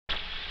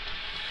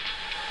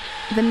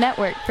the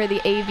network for the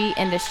AV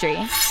industry.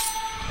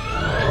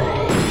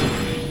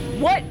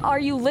 What are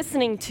you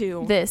listening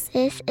to? This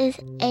is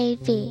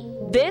AV.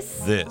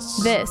 This is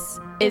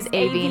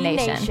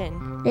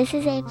AVNation. This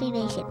is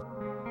AVNation.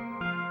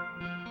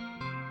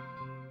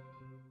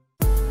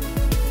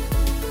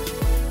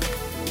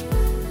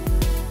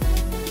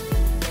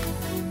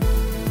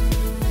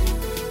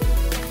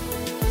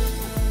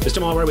 It's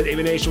Tim Albright with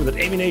AVNation with an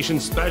AVNation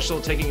special,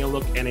 taking a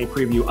look and a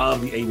preview of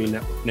the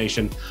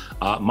AVNation,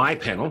 my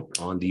panel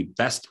on the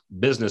best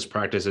business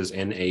practices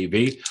in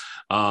AV.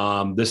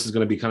 This is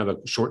going to be kind of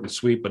a short and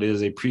sweet, but it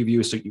is a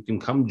preview, so you can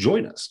come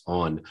join us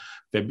on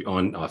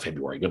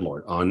February, good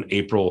Lord, on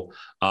April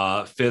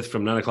 5th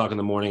from 9 o'clock in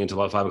the morning until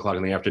about 5 o'clock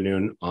in the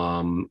afternoon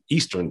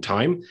Eastern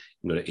time.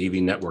 You can go to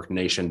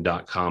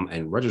avnetworknation.com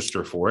and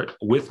register for it.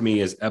 With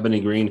me is Ebony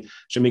Green,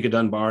 Shamika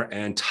Dunbar,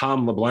 and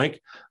Tom LeBlanc.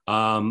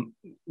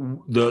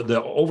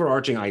 The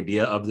overarching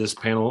idea of this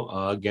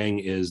panel, gang,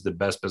 is the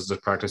best business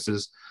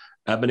practices.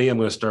 Ebony, I'm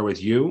going to start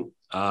with you.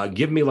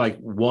 Give me like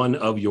one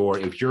of your,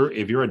 if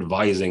you're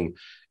advising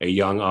a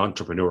young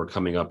entrepreneur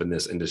coming up in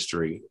this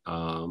industry,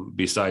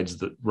 besides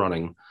the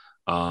running,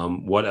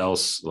 what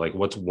else, like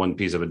what's one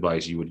piece of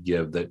advice you would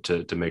give that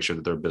to make sure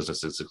that their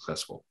business is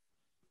successful?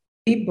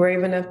 Be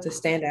brave enough to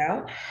stand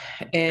out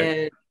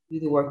and do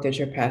the work that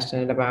you're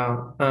passionate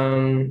about.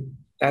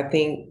 I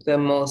think the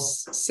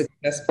most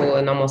successful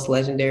and almost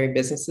legendary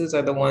businesses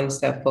are the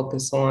ones that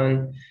focus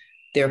on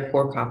their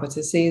core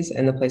competencies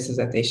and the places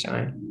that they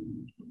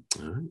shine.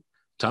 All right.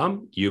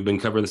 Tom, you've been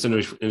covering this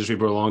industry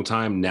for a long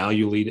time. Now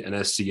you lead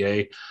an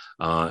SCA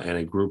and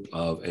a group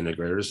of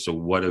integrators. So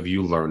what have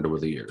you learned over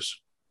the years?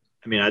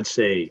 I mean, I'd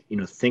say,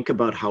 think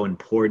about how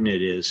important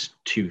it is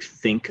to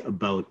think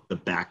about the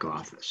back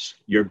office.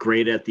 You're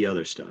great at the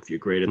other stuff. You're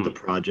great at the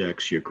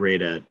projects. You're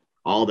great at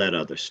all that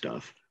other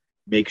stuff.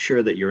 Make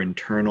sure that your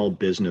internal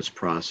business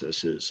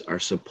processes are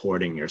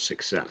supporting your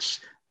success.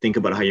 Think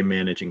about how you're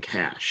managing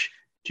cash.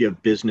 Do you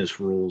have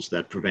business rules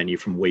that prevent you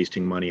from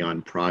wasting money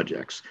on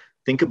projects?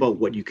 Think about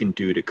what you can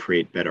do to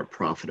create better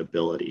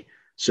profitability.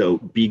 So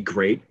be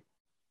great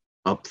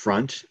up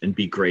front and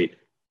be great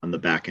on the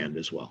back end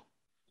as well.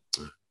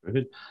 Very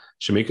good.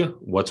 Shamika,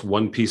 what's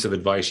one piece of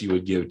advice you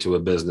would give to a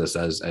business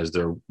as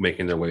they're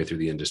making their way through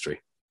the industry?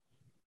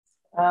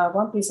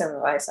 One piece of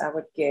advice I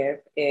would give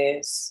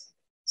is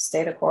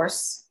stay the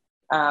course.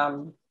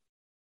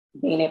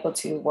 Being able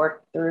to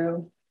work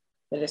through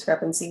the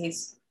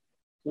discrepancies,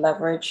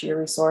 leverage your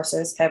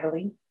resources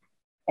heavily,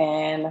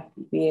 and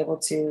be able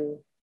to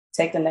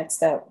take the next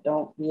step.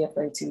 Don't be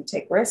afraid to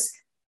take risk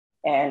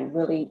and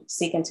really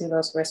seek into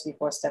those risks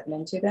before stepping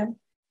into them.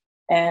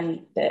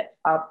 And the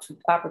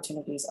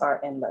opportunities are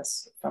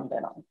endless from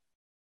then on.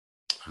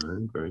 All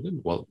right, very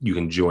good. Well, you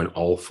can join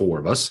all four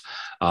of us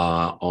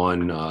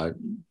on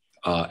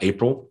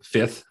April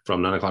 5th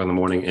from 9 o'clock in the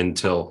morning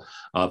until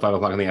 5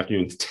 o'clock in the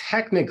afternoon.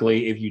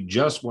 Technically, if you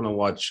just want to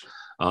watch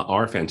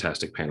our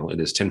fantastic panel, it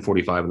is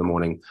 10:45 in the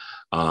morning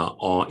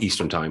on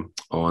Eastern time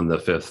on the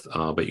 5th,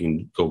 but you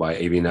can go by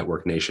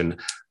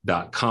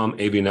avnetworknation.com,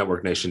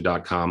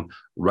 avnetworknation.com,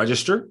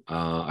 register.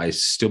 I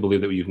still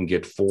believe that you can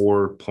get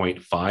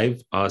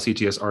 4.5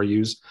 CTS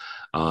RUs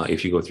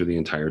if you go through the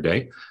entire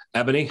day.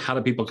 Ebony, how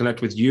do people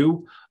connect with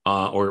you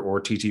or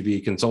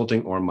TTV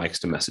Consulting or Mics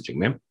to Messaging,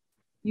 ma'am?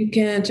 You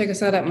can check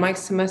us out at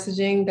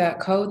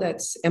mics2messaging.co.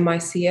 That's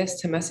MICS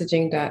to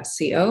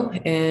messaging.co.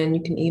 And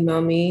you can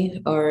email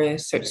me or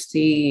search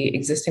the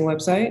existing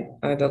website,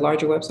 the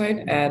larger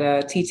website at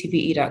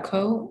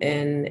ttve.co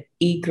and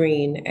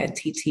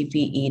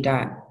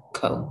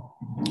egreen@ttve.co. All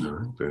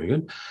right, very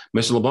good.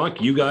 Mr. LeBlanc,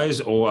 you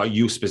guys, or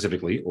you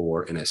specifically,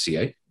 or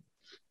NSCA?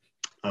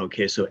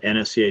 Okay, so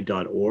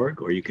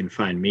nsca.org, or you can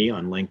find me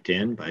on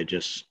LinkedIn by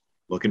just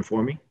looking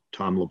for me,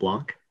 Tom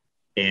LeBlanc.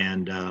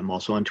 And I'm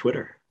also on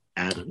Twitter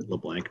at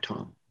LeBlanc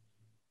Tom.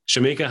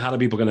 Shamika, how do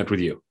people connect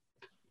with you?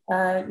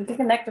 You can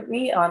connect with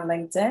me on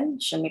LinkedIn,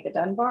 Shamika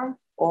Dunbar,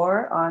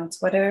 or on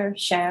Twitter,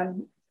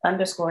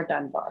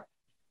 Sham_Dunbar.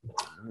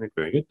 All right,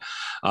 very good.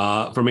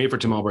 For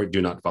Tim Albright,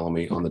 do not follow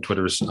me on the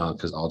Twitters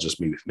because I'll just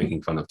be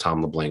making fun of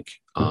Tom LeBlanc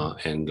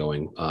and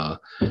going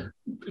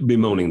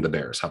bemoaning the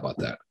Bears. How about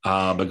that?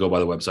 But go by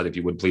the website if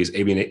you would please,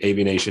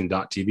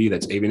 avnation.tv.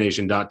 That's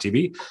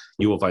avnation.tv.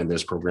 You will find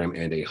this program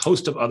and a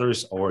host of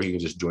others, or you can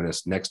just join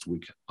us next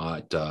week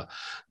at the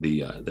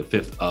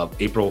 5th of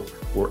April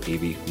for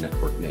AV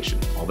Network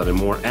Nation. All that and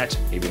more at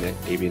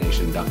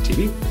avnation.tv.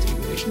 That's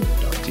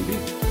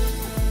avnation.tv.